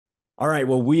All right,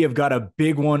 well, we have got a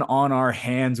big one on our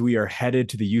hands. We are headed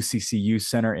to the UCCU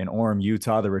Center in Orem,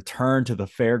 Utah, the return to the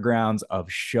fairgrounds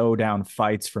of showdown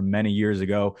fights from many years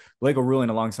ago. Blake will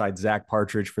ruling alongside Zach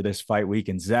Partridge for this fight week.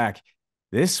 And Zach,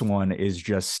 this one is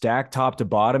just stacked top to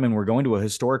bottom, and we're going to a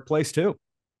historic place too.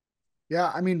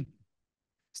 Yeah, I mean,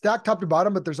 stacked top to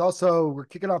bottom, but there's also we're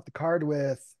kicking off the card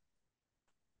with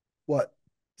what,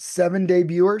 7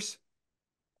 debuters?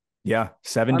 Yeah,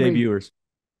 seven I mean, debuters.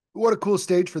 what a cool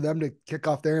stage for them to kick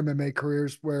off their MMA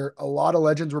careers where a lot of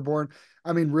legends were born.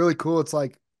 I mean, really cool. It's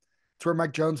where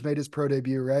Mike Jones made his pro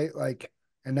debut, right? Like,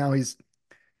 and now he's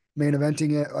main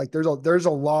eventing it. Like there's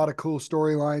a lot of cool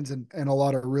storylines and a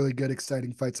lot of really good,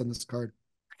 exciting fights on this card.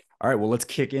 All right, well, let's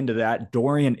kick into that.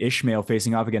 Dorian Ishmael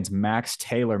facing off against Max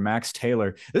Taylor. Max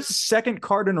Taylor. This is second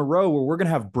card in a row where we're going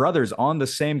to have brothers on the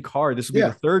same card. This will be the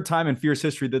Yeah. third time in Fierce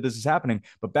history that this is happening,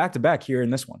 but back to back here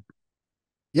in this one.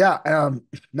 Yeah.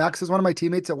 Max is one of my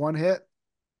teammates at One Hit.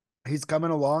 He's coming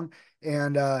along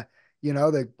and the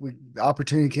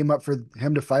opportunity came up for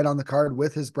him to fight on the card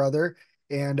with his brother.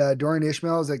 And Dorian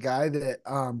Ishmael is a guy that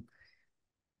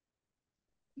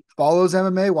follows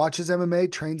MMA, watches MMA,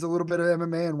 trains a little bit of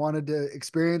MMA, and wanted to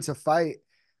experience a fight.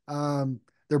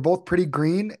 They're both pretty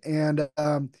green, and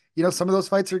some of those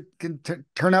fights can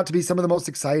turn out to be some of the most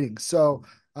exciting. So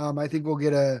I think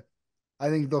I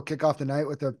think they'll kick off the night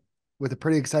with a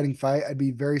pretty exciting fight. I'd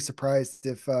be very surprised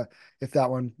if that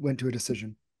one went to a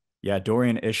decision. Yeah,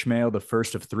 Dorian Ishmael, the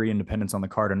first of three independents on the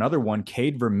card. Another one,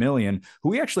 Cade Vermillion, who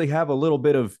we actually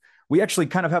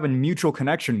kind of have a mutual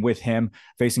connection with him,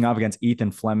 facing off against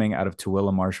Ethan Fleming out of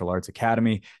Tooele Martial Arts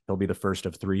Academy. He'll be the first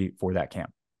of three for that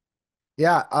camp.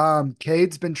 Yeah,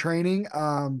 Cade's been training,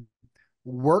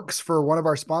 works for one of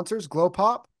our sponsors, Glow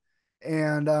Pop,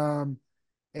 and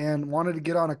wanted to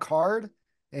get on a card.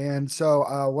 And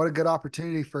so what a good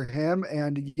opportunity for him.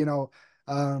 And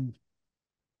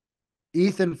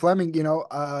Ethan Fleming,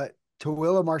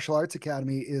 Tooele Martial Arts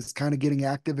Academy is kind of getting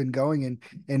active and going,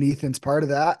 and Ethan's part of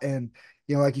that. And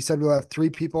like you said, we'll have three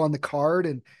people on the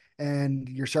card, and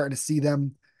you're starting to see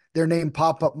their name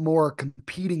pop up more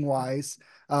competing wise.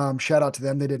 Shout out to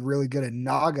them; they did really good at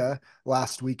Naga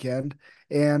last weekend,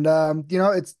 and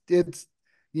it's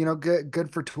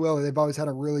good for Tooele. They've always had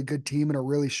a really good team and a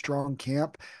really strong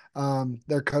camp.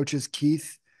 Their coach is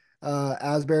Keith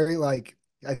Asbury, like.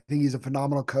 I think he's a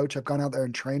phenomenal coach. I've gone out there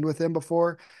and trained with him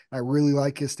before. I really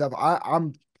like his stuff. I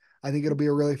think it'll be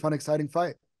a really fun, exciting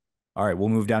fight. All right, we'll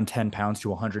move down 10 pounds to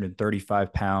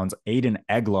 135 pounds. Aiden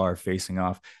Eglar facing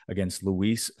off against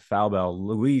Luis Falbel.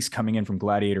 Luis coming in from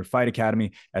Gladiator Fight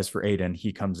Academy. As for Aiden,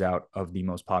 he comes out of the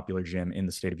most popular gym in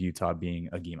the state of Utah, being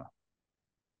Agima.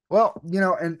 Well,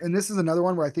 and this is another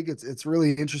one where I think it's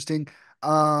really interesting.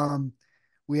 Um,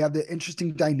 we have the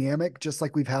interesting dynamic, just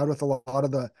like we've had with a lot of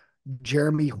the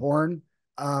Jeremy Horn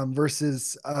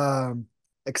versus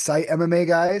Excite MMA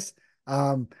guys.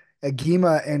 Um,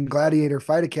 Agima and Gladiator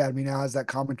Fight Academy now has that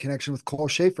common connection with Cole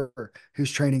Schaefer,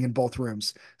 who's training in both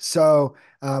rooms. So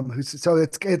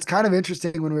it's kind of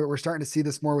interesting when we're starting to see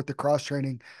this more with the cross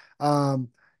training. Um,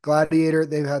 Gladiator,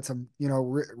 they've had some,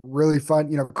 really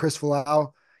fun. Chris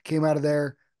Falau came out of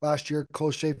there last year.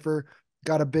 Cole Schaefer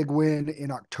got a big win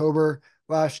in October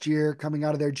last year coming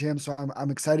out of their gym. So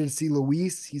I'm excited to see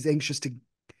Luis. He's anxious to,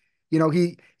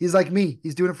 he's like me.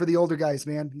 He's doing it for the older guys,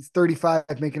 man. He's 35,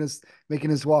 making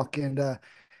his walk, and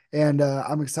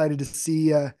I'm excited to see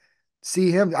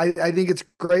him. I think it's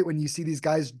great when you see these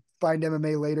guys find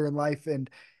MMA later in life and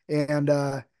and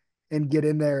get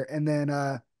in there. And then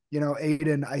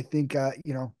Aiden, I think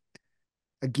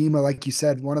Agima, like you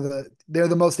said, they're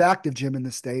the most active gym in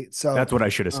the state. So That's what I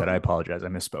should have said. I um, apologize. I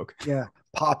misspoke. yeah,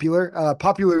 popular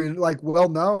and like well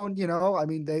known, I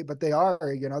mean but they are,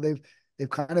 they've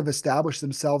kind of established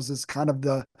themselves as kind of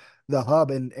the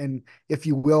hub and if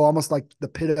you will, almost like the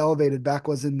Pit Elevated back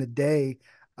was in the day,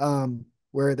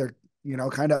 where they're,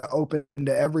 kind of open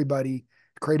to everybody,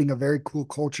 creating a very cool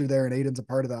culture there, and Aiden's a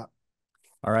part of that.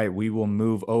 All right, we will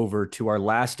move over to our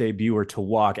last debuter to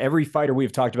walk. Every fighter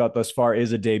we've talked about thus far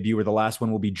is a debuter. The last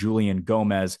one will be Julian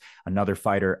Gomez, another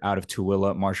fighter out of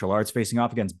Tooele Martial Arts, facing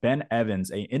off against Ben Evans,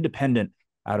 an independent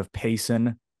out of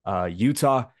Payson,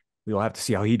 Utah. We will have to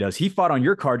see how he does. He fought on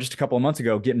your card just a couple of months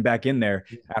ago, getting back in there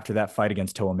after that fight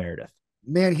against Toa Meredith.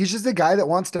 Man, he's just a guy that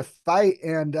wants to fight,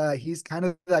 and he's kind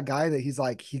of that guy that he's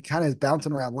like he kind of is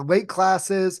bouncing around weight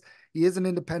classes. He is an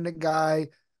independent guy,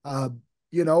 uh,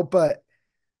 but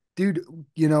dude,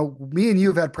 me and you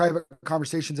have had private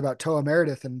conversations about Toa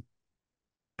Meredith and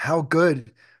how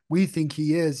good we think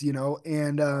he is,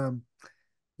 and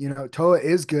Toa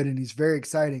is good and he's very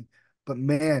exciting. But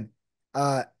man,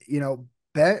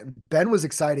 Ben was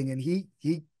exciting, and he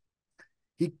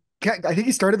I think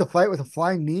he started the fight with a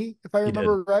flying knee, if I He did.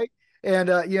 remember right. And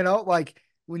like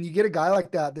when you get a guy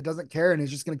like that that doesn't care and is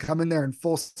just going to come in there and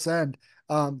full send,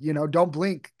 don't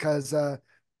blink because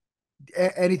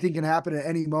anything can happen at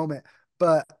any moment.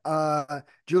 But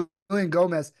Julian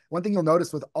Gomez, one thing you'll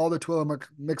notice with all the Twilla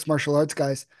mixed martial arts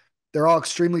guys, they're all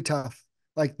extremely tough.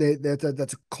 Like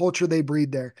that's a culture they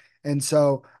breed there. And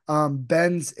so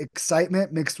Ben's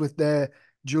excitement mixed with the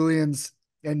Julian's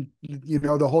and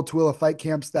the whole Twilla fight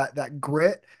camps that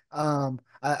grit,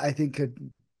 I think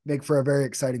could make for a very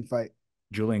exciting fight.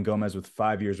 Julian Gomez with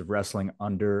 5 years of wrestling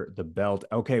under the belt.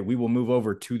 Okay, we will move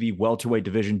over to the welterweight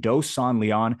division. Dos San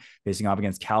Leon facing off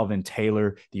against Calvin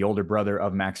Taylor, the older brother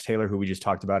of Max Taylor, who we just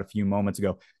talked about a few moments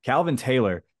ago. Calvin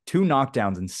Taylor, 2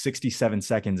 knockdowns in 67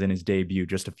 seconds in his debut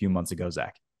just a few months ago,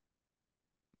 Zach.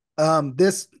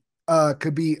 This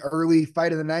could be early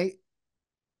fight of the night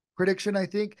prediction, I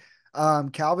think.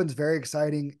 Calvin's very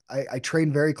exciting. I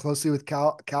train very closely with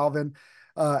Calvin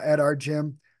at our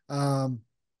gym. Um,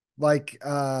 like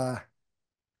uh,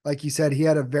 like you said, he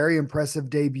had a very impressive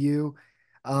debut.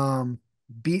 Um,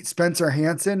 Beat Spencer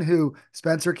Hansen, who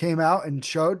Spencer came out and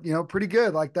showed, pretty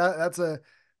good. Like that.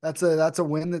 That's a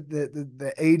win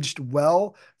that aged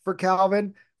well for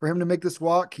Calvin for him to make this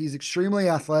walk. He's extremely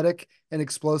athletic and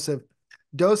explosive.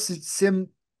 Dos Sim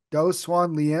Dos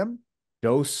Swan Liam.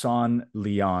 Dos San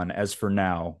Leon, as for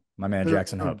now, my man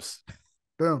Jackson Boom. Hubs.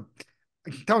 Boom.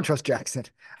 Don't trust Jackson.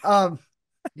 Um,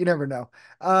 you never know.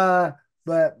 Uh,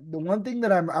 but the one thing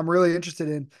that I'm really interested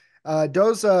in,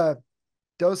 Dos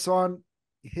on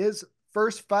his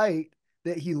first fight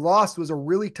that he lost was a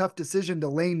really tough decision to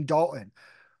Lane Dalton,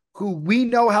 who we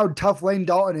know how tough Lane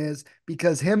Dalton is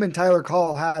because him and Tyler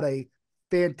Call had a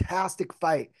fantastic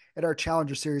fight at our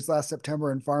Challenger Series last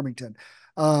September in Farmington.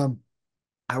 Um,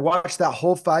 I watched that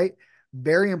whole fight.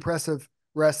 Very impressive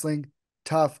wrestling,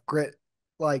 tough grit.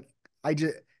 Like I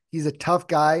just, he's a tough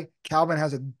guy. Calvin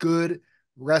has a good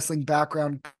wrestling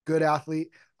background, good athlete.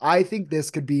 I think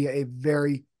this could be a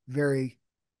very, very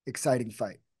exciting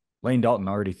fight. Lane Dalton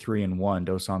already 3-1.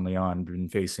 Dos San Leon been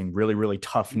facing really, really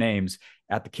tough names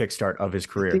at the kickstart of his I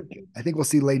career. think I think we'll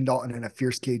see Layden Dalton in a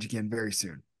fierce cage again very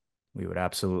soon. We would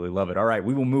absolutely love it. All right,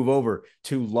 we will move over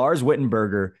to Lars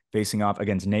Wittenberger facing off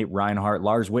against Nate Reinhardt.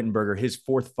 Lars Wittenberger, his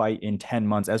fourth fight in 10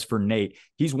 months. As for Nate,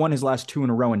 he's won his last two in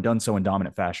a row and done so in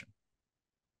dominant fashion.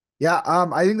 Yeah,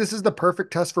 I think this is the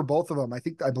perfect test for both of them.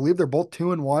 I believe they're both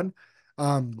 2-1.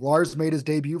 Lars made his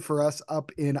debut for us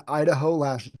up in Idaho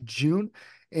last June,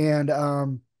 and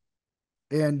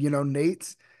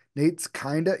Nate's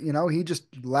kind of, he just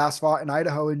last fought in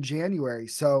Idaho in January.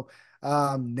 So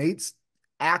Nate's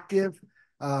active.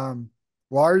 Um,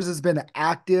 Lars has been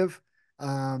active.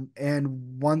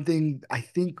 And one thing I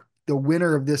think the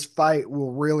winner of this fight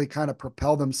will really kind of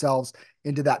propel themselves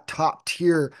into that top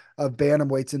tier of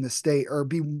bantamweights in the state or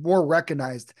be more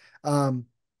recognized. I'm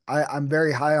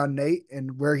very high on Nate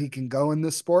and where he can go in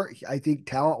this sport. I think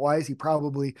talent wise, he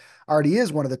probably already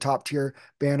is one of the top tier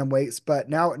bantamweights, but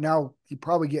now he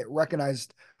probably get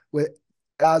recognized with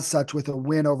as such with a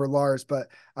win over Lars. But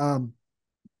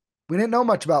we didn't know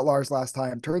much about Lars last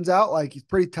time. Turns out like he's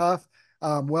pretty tough,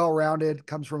 well rounded,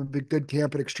 comes from a big good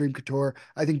camp at Extreme Couture.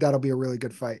 I think that'll be a really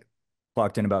good fight.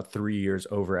 Clocked in about 3 years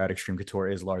over at Extreme Couture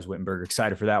is Lars Wittenberger.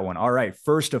 Excited for that one. All right,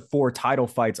 first of four title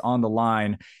fights on the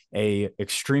line. A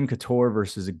Extreme Couture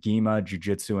versus a GEMA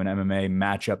Jiu-Jitsu and MMA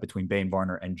matchup between Bane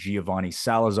Varner and Giovanni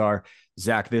Salazar.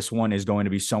 Zach, this one is going to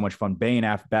be so much fun. Bane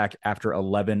back after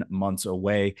 11 months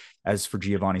away. As for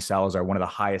Giovanni Salazar, one of the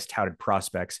highest touted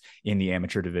prospects in the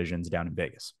amateur divisions down in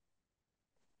Vegas.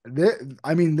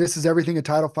 This is everything a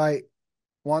title fight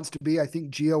wants to be. I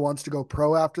think Gio wants to go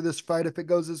pro after this fight if it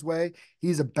goes his way.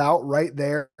 He's about right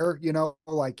there,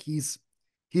 like he's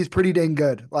pretty dang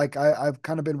good. Like I've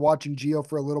kind of been watching Gio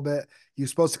for a little bit. He was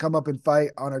supposed to come up and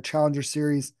fight on our Challenger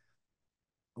Series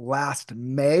last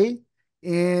May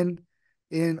in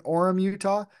Orem,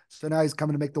 Utah. So now he's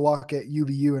coming to make the walk at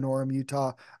UVU in Orem,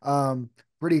 Utah.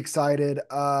 Pretty excited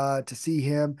to see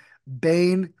him.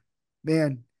 Bane,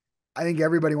 man, I think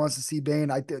everybody wants to see Bane.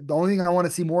 The only thing I want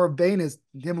to see more of Bane is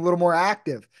him a little more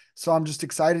active. So I'm just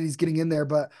excited he's getting in there.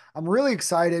 But I'm really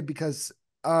excited because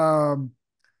I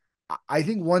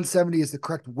think 170 is the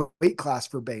correct weight class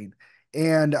for Bane.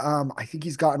 And I think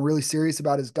he's gotten really serious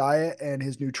about his diet and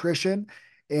his nutrition.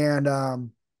 And I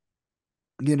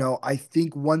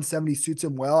think 170 suits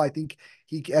him well. I think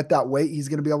he at that weight, he's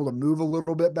going to be able to move a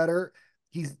little bit better.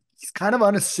 He's kind of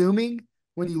unassuming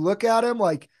when you look at him.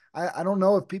 Like I don't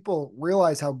know if people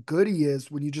realize how good he is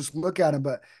when you just look at him,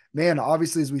 but man,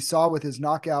 obviously as we saw with his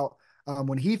knockout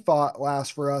when he fought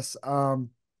last for us,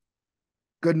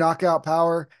 good knockout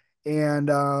power. And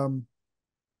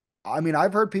I mean,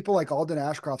 I've heard people like Alden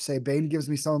Ashcroft say Bane gives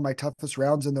me some of my toughest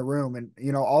rounds in the room,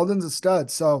 and Alden's a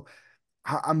stud. So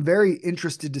I'm very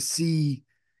interested to see,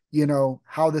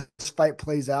 how this fight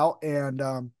plays out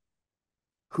and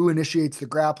who initiates the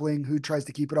grappling, who tries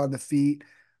to keep it on the feet.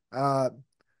 Uh,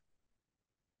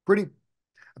 pretty,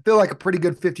 I feel like a pretty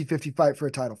good 50-50 fight for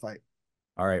a title fight.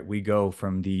 All right, we go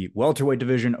from the welterweight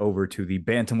division over to the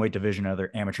bantamweight division,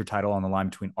 another amateur title on the line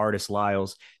between Artis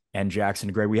Lyles and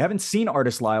Jackson Gray. We haven't seen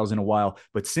Artis Lyles in a while,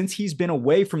 but since he's been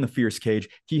away from the fierce cage,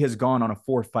 he has gone on a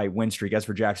 4-fight win streak. As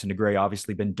for Jackson Gray,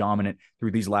 obviously been dominant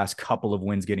through these last couple of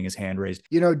wins, getting his hand raised.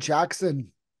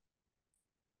 Jackson,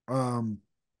 um,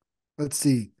 let's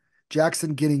see,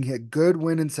 Jackson getting a good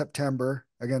win in September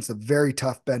against a very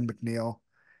tough Ben McNeil,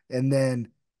 and then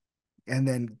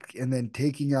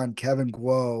taking on Kevin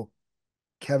Guo.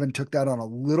 Kevin took that on a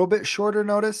little bit shorter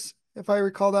notice, if I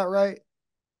recall that right.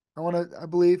 I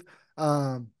believe.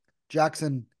 Um,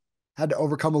 Jackson had to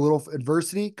overcome a little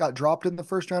adversity, got dropped in the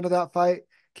first round of that fight,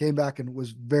 came back and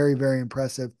was very, very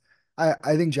impressive. I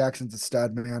think Jackson's a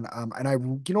stud, man.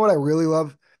 And you know what I really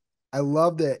love? I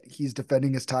love that he's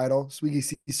defending his title. So we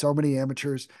see so many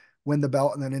amateurs win the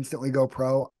belt and then instantly go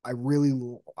pro. I really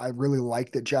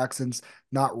like that Jackson's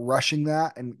not rushing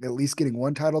that and at least getting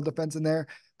one title defense in there.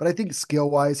 But I think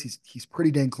skill wise, he's pretty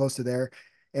dang close to there.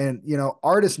 And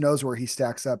Artist knows where he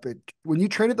stacks up. When you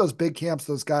train at those big camps,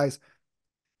 those guys,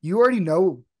 you already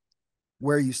know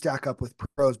where you stack up with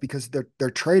pros because they're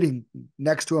trading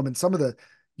next to him and some of the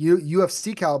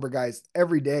UFC caliber guys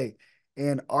every day.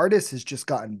 And Artis has just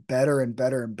gotten better and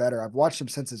better and better. I've watched him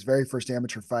since his very first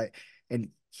amateur fight, and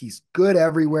he's good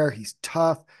everywhere. He's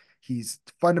tough. He's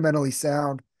fundamentally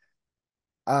sound.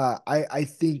 I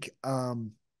think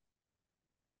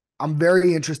I'm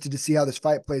very interested to see how this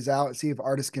fight plays out and see if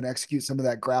Artis can execute some of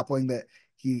that grappling that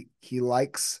he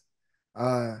likes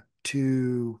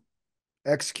to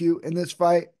execute in this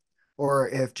fight, or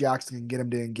if Jackson can get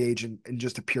him to engage in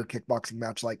just a pure kickboxing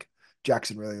match like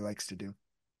Jackson really likes to do.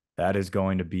 That is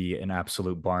going to be an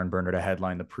absolute barn burner to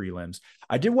headline the prelims.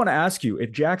 I did want to ask you,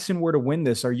 if Jackson were to win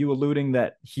this, are you alluding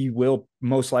that he will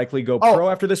most likely go pro Oh,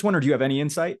 after this one, or do you have any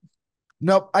insight?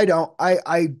 nope, I don't.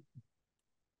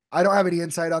 I don't have any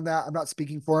insight on that. I'm not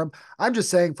speaking for him. I'm just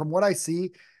saying from what I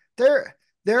see, there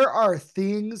there are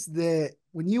things that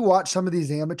when you watch some of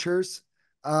these amateurs,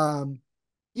 um,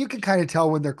 you can kind of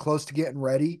tell when they're close to getting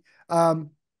ready.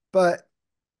 But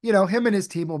him and his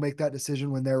team will make that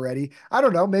decision when they're ready. I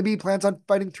don't know. Maybe he plans on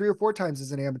fighting 3 or 4 times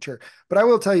as an amateur. But I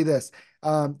will tell you this: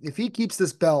 if he keeps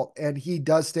this belt and he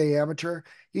does stay amateur,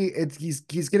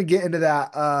 he's going to get into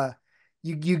that.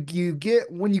 You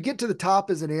get when you get to the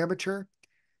top as an amateur,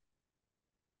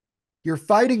 you're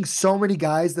fighting so many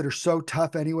guys that are so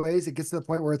tough anyways. It gets to the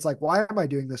point where it's like, why am I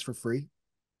doing this for free?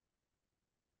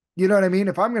 You know what I mean?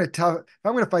 If I'm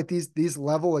gonna fight these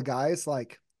level of guys,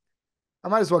 like I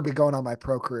might as well get going on my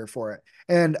pro career for it.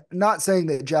 And not saying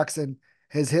that Jackson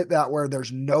has hit that where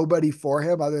there's nobody for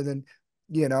him other than,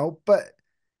 but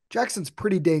Jackson's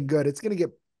pretty dang good. It's gonna get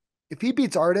if he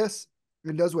beats Artis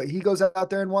and does what he goes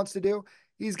out there and wants to do,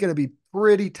 he's gonna be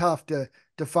pretty tough to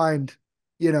find,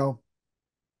 you know,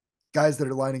 guys that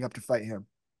are lining up to fight him.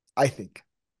 I think.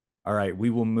 All right, we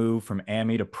will move from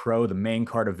AMI to Pro, the main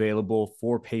card available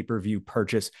for pay-per-view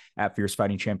purchase at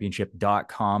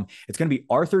fiercefightingchampionship.com. It's going to be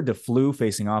Arthur DeFleu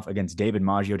facing off against David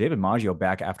Maggio. David Maggio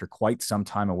back after quite some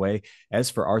time away. As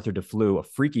for Arthur DeFleu, a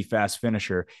freaky fast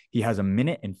finisher. He has 1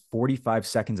 minute and 45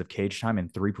 seconds of cage time in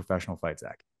 3 professional fights,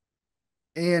 Zach.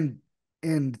 And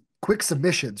quick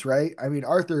submissions, right? I mean,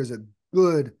 Arthur is a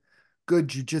good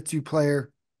jujitsu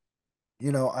player.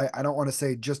 I don't want to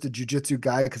say just a jujitsu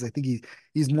guy because I think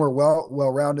he's more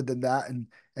well-rounded than that, and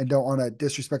don't want to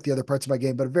disrespect the other parts of my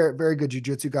game, but a very, very good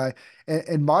jujitsu guy.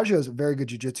 And Maggio is a very good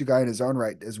jujitsu guy in his own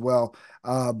right as well.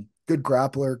 Good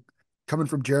grappler coming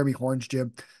from Jeremy Horn's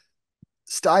gym.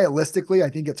 Stylistically,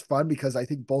 I think it's fun because I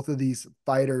think both of these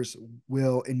fighters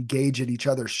will engage in each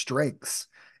other's strengths.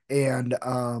 And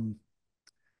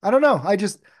I don't know. I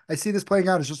see this playing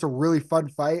out as just a really fun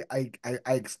fight. I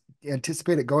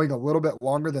anticipate it going a little bit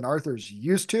longer than Arthur's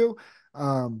used to,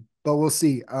 but we'll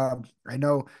see. I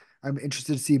know I'm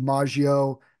interested to see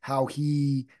Maggio how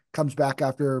he comes back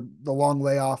after the long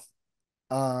layoff.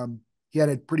 He had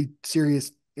a pretty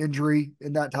serious injury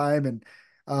in that time,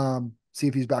 and see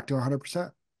if he's back to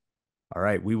 100%. All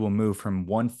right, we will move from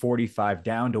 145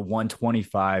 down to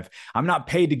 125. I'm not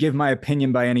paid to give my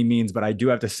opinion by any means, but I do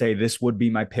have to say this would be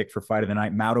my pick for fight of the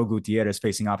night. Mauro Gutierrez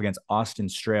facing off against Austin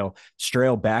Strail.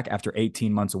 Strail back after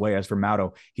 18 months away. As for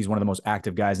Mauro, he's one of the most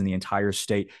active guys in the entire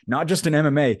state, not just in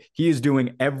MMA. He is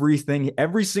doing everything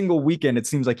every single weekend. It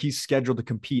seems like he's scheduled to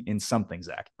compete in something,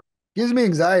 Zach. Gives me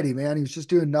anxiety, man. He was just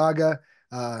doing Naga.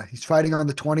 He's fighting on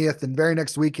the 20th, and very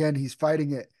next weekend he's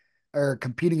fighting it or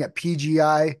competing at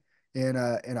PGI in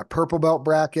a purple belt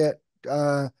bracket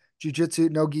jiu-jitsu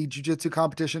no-gi jiu-jitsu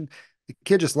competition. The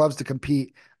kid just loves to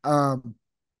compete.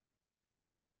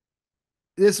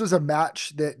 This was a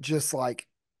match that just like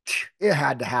it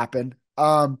had to happen.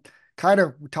 Kind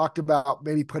of talked about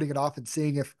maybe putting it off and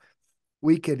seeing if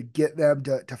we could get them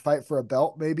to fight for a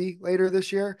belt maybe later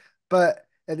this year. But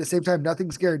at the same time,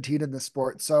 nothing's guaranteed in this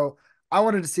sport. So I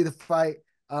wanted to see the fight.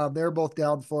 They were both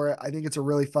down for it. I think it's a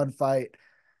really fun fight.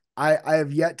 I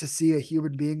have yet to see a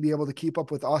human being be able to keep up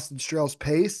with Austin Strail's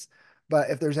pace. But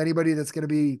if there's anybody that's going to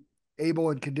be able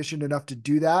and conditioned enough to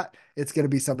do that, it's going to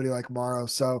be somebody like Morrow.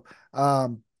 So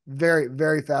very,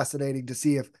 very fascinating to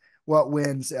see if what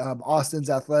wins Austin's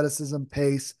athleticism,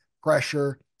 pace,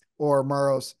 pressure, or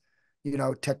Morrow's,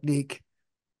 technique,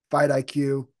 fight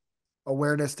IQ,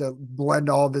 awareness to blend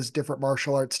all of his different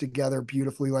martial arts together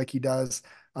beautifully like he does.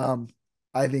 Um,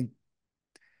 I think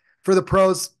for the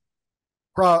pros,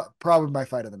 probably my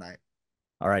fight of the night.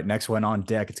 All right, next one on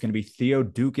deck. It's going to be Theo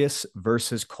Dukas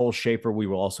versus Cole Schaefer. We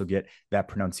will also get that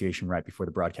pronunciation right before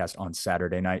the broadcast on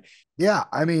Saturday night. Yeah,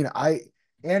 I mean,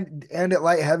 and at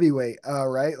light heavyweight,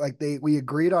 right? Like we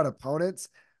agreed on opponents.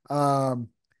 Um,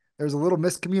 there's a little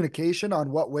miscommunication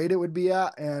on what weight it would be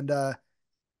at, and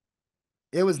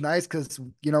it was nice because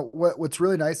what's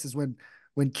really nice is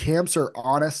when camps are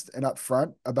honest and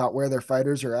upfront about where their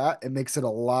fighters are at, it makes it a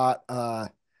lot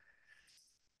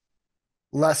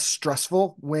less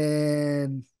stressful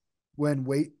when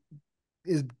weight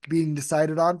is being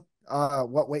decided on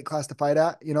what weight class to fight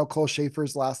at. Cole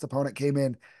Schaefer's last opponent came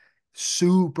in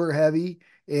super heavy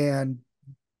and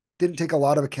didn't take a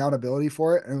lot of accountability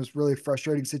for it. And it was really a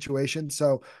frustrating situation.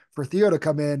 So for Theo to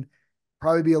come in,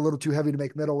 probably be a little too heavy to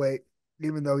make middleweight,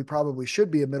 even though he probably should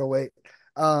be a middleweight.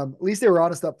 At least they were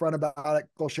honest up front about it.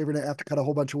 Cole Schaefer didn't have to cut a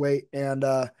whole bunch of weight. And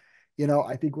I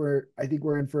think we're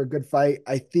in for a good fight.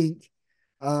 I think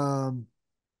um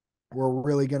we're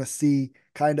really going to see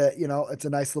kind of, it's a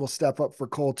nice little step up for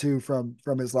Cole too from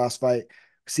his last fight.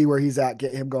 See where he's at,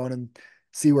 get him going and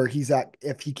see where he's at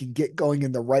if he can get going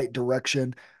in the right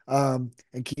direction and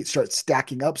start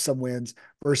stacking up some wins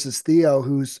versus Theo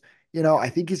who's, I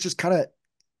think he's just kind of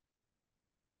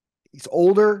he's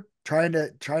older, trying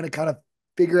to kind of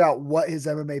figure out what his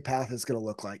MMA path is going to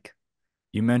look like.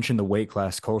 You mentioned the weight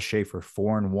class. Cole Schaefer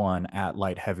 4-1 at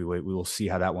light heavyweight. We will see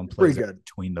how that one Pretty plays out good.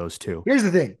 between those two. Here's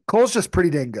the thing. Cole's just pretty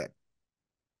dang good.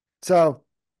 So,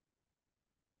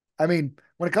 I mean,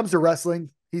 when it comes to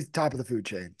wrestling, he's top of the food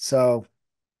chain. So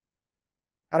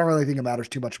I don't really think it matters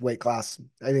too much weight class.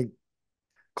 I think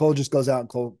Cole just goes out and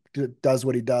Cole does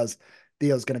what he does.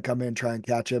 Theo's going to come in and try and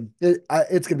catch him. It's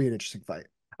going to be an interesting fight.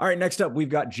 All right, next up, we've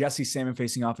got Jesse Salmon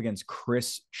facing off against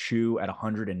Chris Chu at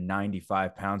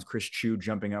 195 pounds. Chris Chu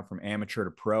jumping up from amateur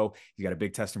to pro. He's got a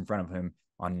big test in front of him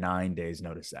on 9 days'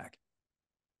 notice, Zach.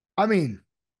 I mean,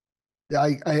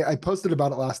 I posted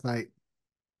about it last night.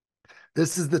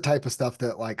 This is the type of stuff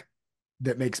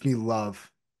that makes me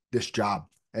love this job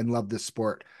and love this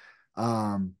sport.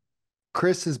 Um,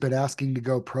 Chris has been asking to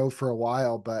go pro for a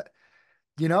while, but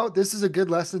this is a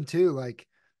good lesson too. Like,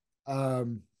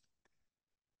 um,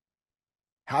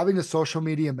 having a social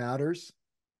media matters,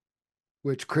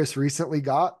 which Chris recently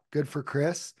got. Good for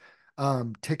Chris.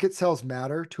 Ticket sales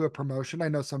matter to a promotion. I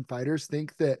know some fighters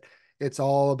think that it's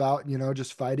all about,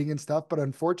 just fighting and stuff, but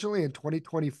unfortunately in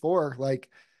 2024, like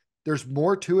there's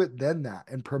more to it than that.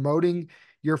 And promoting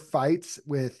your fights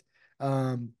with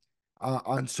on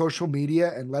social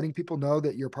media and letting people know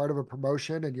that you're part of a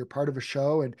promotion and you're part of a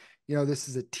show and this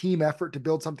is a team effort to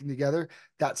build something together.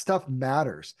 That stuff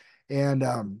matters. And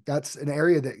that's an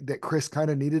area that Chris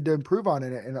kind of needed to improve on,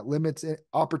 and it limits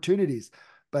opportunities.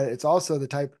 But it's also the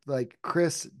type like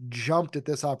Chris jumped at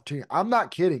this opportunity. I'm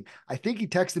not kidding. I think he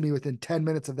texted me within 10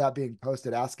 minutes of that being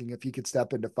posted, asking if he could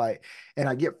step into fight. And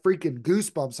I get freaking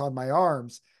goosebumps on my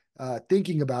arms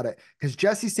thinking about it because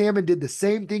Jesse Salmon did the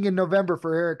same thing in November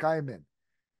for Eric Hyman.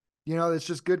 It's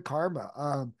just good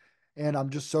karma. And I'm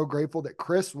just so grateful that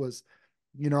Chris was,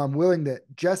 I'm willing that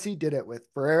Jesse did it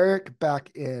for Eric back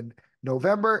in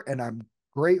November. And I'm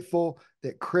grateful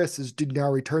that Chris is now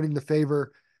returning the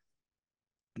favor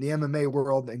in the MMA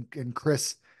world. And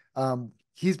Chris,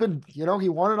 he's been, he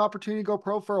wanted an opportunity to go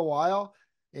pro for a while.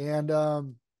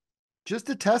 and just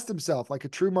to test himself like a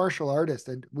true martial artist.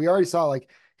 And we already saw like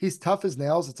he's tough as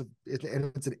nails.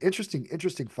 And it's an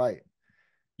interesting fight.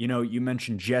 You know, you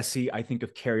mentioned Jesse. I think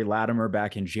of Kerry Latimer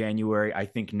back in January. I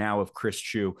think now of Chris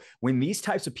Chu. When these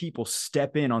types of people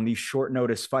step in on these short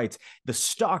notice fights, the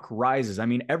stock rises. I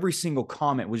mean, every single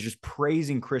comment was just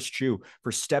praising Chris Chu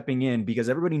for stepping in because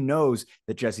everybody knows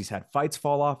that Jesse's had fights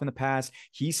fall off in the past.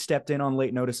 He stepped in on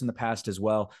late notice in the past as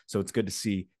well. So it's good to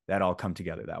see that all come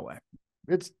together that way.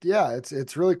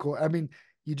 It's really cool. I mean,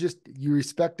 you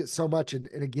respect it so much. And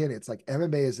again, it's like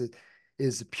MMA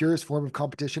is the purest form of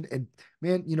competition. And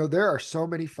man, there are so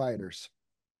many fighters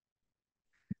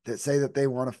that say that they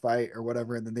want to fight or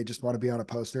whatever, and then they just want to be on a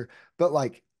poster. But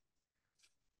like,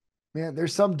 man,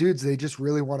 there's some dudes they just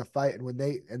really want to fight, and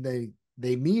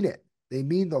they mean it. They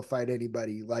mean they'll fight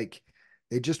anybody. Like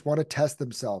they just want to test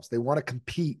themselves. They want to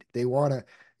compete. They want to,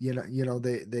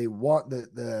 they want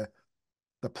the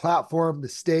platform, the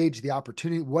stage, the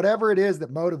opportunity, whatever it is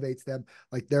that motivates them.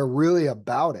 Like they're really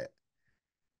about it.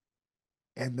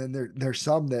 And then there's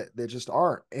some that just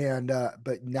aren't. And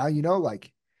but now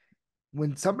like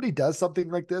when somebody does something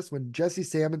like this, when Jesse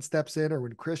Salmon steps in or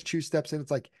when Chris Chu steps in,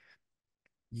 it's like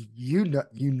you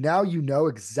know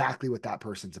exactly what that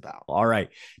person's about. All right.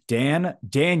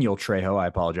 Daniel Trejo, I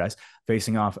apologize,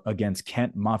 facing off against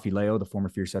Kent Mafileo, the former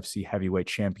Fierce FC heavyweight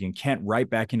champion. Kent right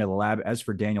back into the lab. As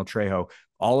for Daniel Trejo,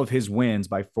 all of his wins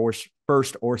by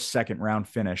first or second round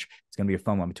finish. It's going to be a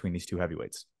fun one between these two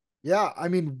heavyweights. Yeah, I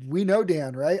mean, we know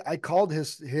Dan, right? I called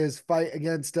his fight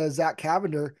against ZACK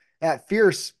Cavender at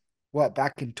Fierce, what,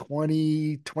 back in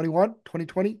 2021,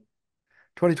 2020,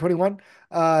 2021.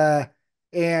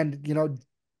 And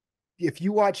if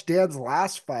you watch Dan's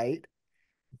last fight,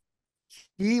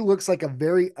 he looks like a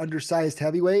very undersized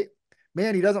heavyweight.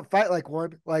 Man, he doesn't fight like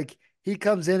one. Like he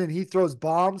comes in and he throws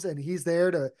bombs and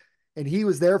and he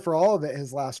was there for all of it.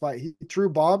 His last fight, he threw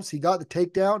bombs. He got the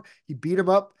takedown. He beat him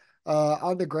up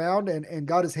on the ground and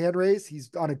got his hand raised. He's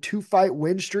on a 2-fight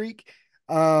win streak.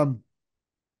 Um,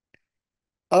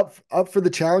 up for the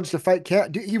challenge to fight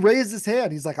Kent. He raised his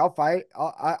hand. He's like, "I'll fight.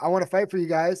 I want to fight for you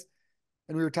guys."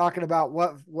 And we were talking about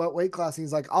what weight class.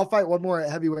 He's like, "I'll fight one more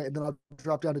at heavyweight, and then I'll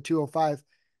drop down to 205."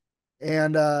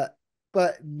 And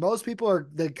but most people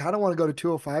they kind of want to go to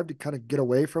 205 to kind of get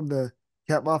away from the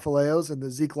Kent Mafaleos and the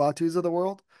Zeke Latus of the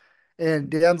world. And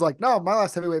Dan's like, no, my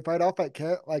last heavyweight fight, I'll fight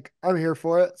Kent. Like, I'm here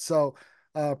for it. So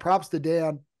props to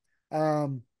Dan.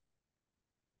 Um,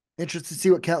 interested to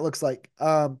see what Kent looks like.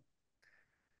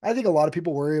 I think a lot of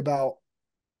people worry about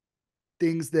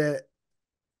things that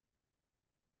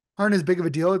aren't as big of a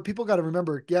deal. People got to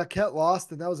remember, yeah, Kent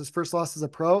lost, and that was his first loss as a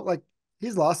pro. Like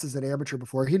he's lost as an amateur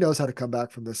before. He knows how to come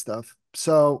back from this stuff.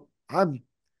 So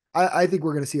I think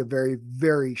we're going to see a very,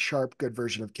 very sharp, good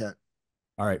version of Kent.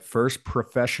 All right. First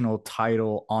professional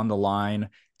title on the line.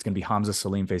 It's going to be Hamza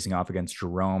Salim facing off against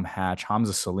Jerome Hatch.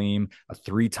 Hamza Salim, a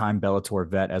 3-time Bellator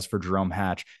vet. As for Jerome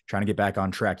Hatch, trying to get back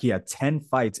on track. He had 10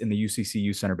 fights in the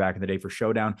UCCU Center back in the day for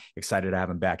Showdown. Excited to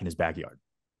have him back in his backyard.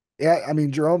 Yeah, I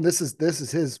mean, Jerome, this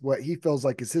is his what he feels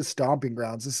like is his stomping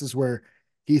grounds. This is where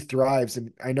he thrives,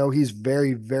 and I know he's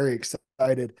very, very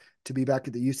excited to be back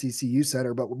at the UCCU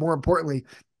Center. But more importantly,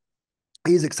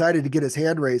 he's excited to get his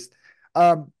hand raised.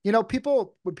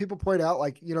 People when people point out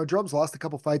like Jerome's lost a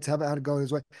couple fights, haven't had it going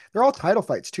his way. They're all title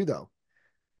fights too, though.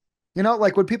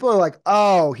 Like when people are like,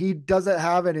 "Oh, he doesn't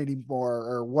have it anymore,"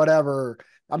 or whatever.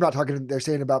 I'm not talking. They're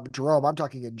saying about Jerome. I'm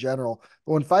talking in general.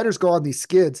 But when fighters go on these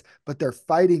skids, but they're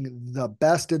fighting the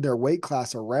best in their weight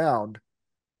class around,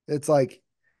 it's like,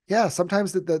 yeah,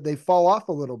 sometimes that they fall off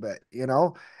a little bit, and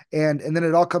then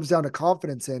it all comes down to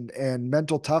confidence and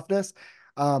mental toughness.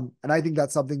 And I think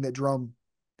that's something that Jerome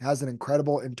has an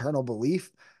incredible internal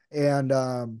belief and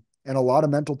a lot of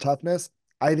mental toughness.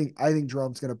 I think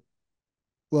Jerome's going to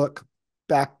look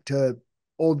back to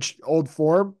old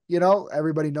form.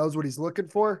 Everybody knows what he's looking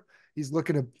for. He's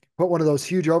looking to put one of those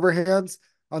huge overhands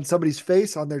on somebody's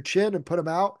face, on their chin, and put them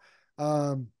out.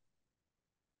 Um,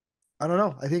 I don't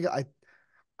know. I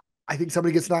think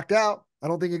somebody gets knocked out. I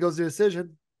don't think it goes to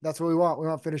decision. That's what we want. We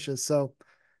want finishes. So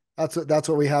that's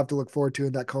what we have to look forward to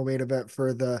in that co-main event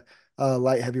for the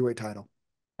light heavyweight title.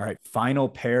 All right, final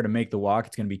pair to make the walk.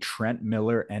 It's going to be Trent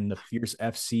Miller and the Fierce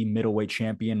FC middleweight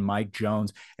champion, Mike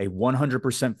Jones. A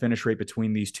 100% finish rate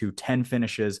between these two, 10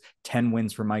 finishes, 10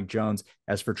 wins for Mike Jones.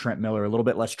 As for Trent Miller, a little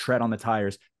bit less tread on the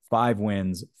tires, 5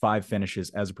 wins, 5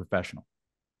 finishes as a professional.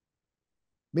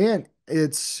 Man,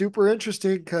 it's super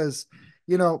interesting because,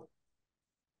 you know,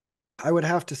 I would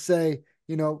have to say,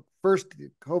 first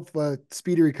hope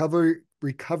speedy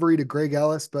recovery to Greg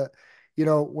Ellis, but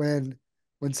when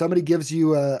when somebody gives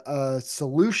you a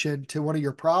solution to one of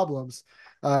your problems,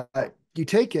 uh, you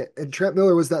take it. And Trent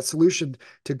Miller was that solution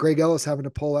to Greg Ellis having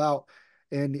to pull out.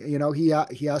 And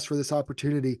he asked for this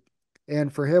opportunity,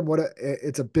 and for him,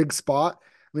 it's a big spot.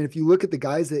 I mean, if you look at the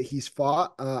guys that he's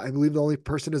fought, I believe the only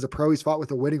person as a pro he's fought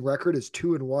with a winning record is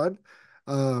 2-1.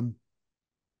 Um,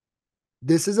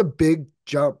 this is a big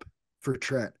jump for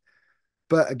Trent.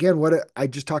 But again, I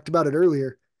just talked about it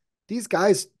earlier. These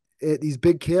guys at these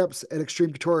big camps at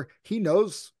Extreme Couture, he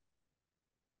knows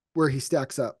where he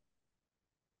stacks up.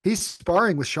 He's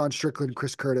sparring with Sean Strickland,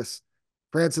 Chris Curtis,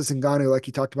 Francis Ngannou, like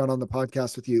he talked about on the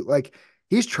podcast with you. Like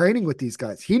he's training with these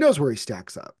guys. He knows where he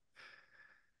stacks up.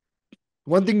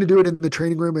 One thing to do it in the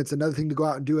training room, it's another thing to go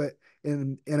out and do it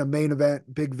in a main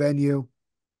event, big venue,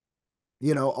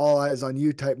 all eyes on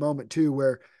you type moment too,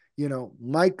 where,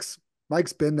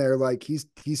 Mike's been there. Like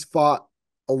he's fought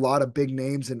a lot of big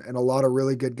names and a lot of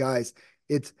really good guys.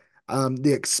 It's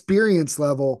the experience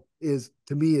level is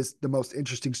to me is the most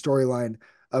interesting storyline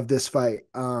of this fight.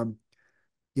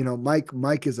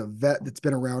 Mike is a vet that's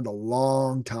been around a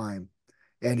long time.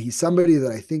 And he's somebody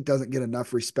that I think doesn't get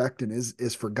enough respect and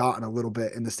is forgotten a little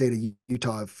bit in the state of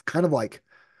Utah, of kind of like,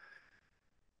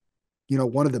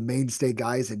 one of the mainstay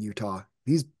guys in Utah.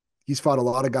 He's fought a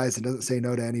lot of guys and doesn't say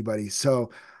no to anybody.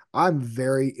 So I'm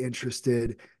very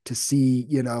interested to see,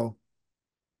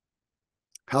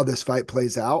 how this fight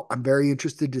plays out. I'm very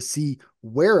interested to see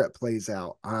where it plays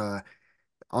out.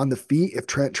 On the feet, if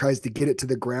Trent tries to get it to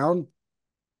the ground,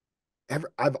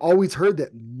 I've always heard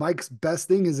that Mike's best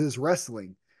thing is his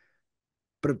wrestling,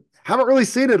 but I haven't really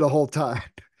seen it the whole time,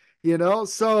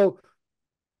 So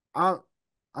I,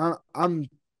 I'm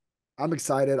I'm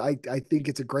excited. I think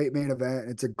it's a great main event.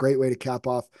 It's a great way to cap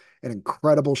off an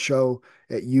incredible show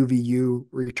at UVU,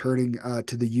 returning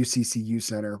to the UCCU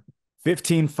Center.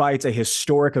 15 fights, a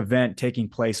historic event taking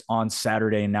place on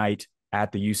Saturday night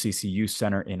at the UCCU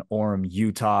Center in Orem,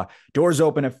 Utah. Doors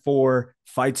open at 4,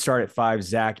 fights start at 5.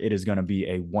 Zach, it is going to be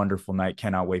a wonderful night.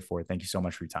 Cannot wait for it. Thank you so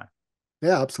much for your time.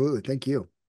 Yeah, absolutely. Thank you.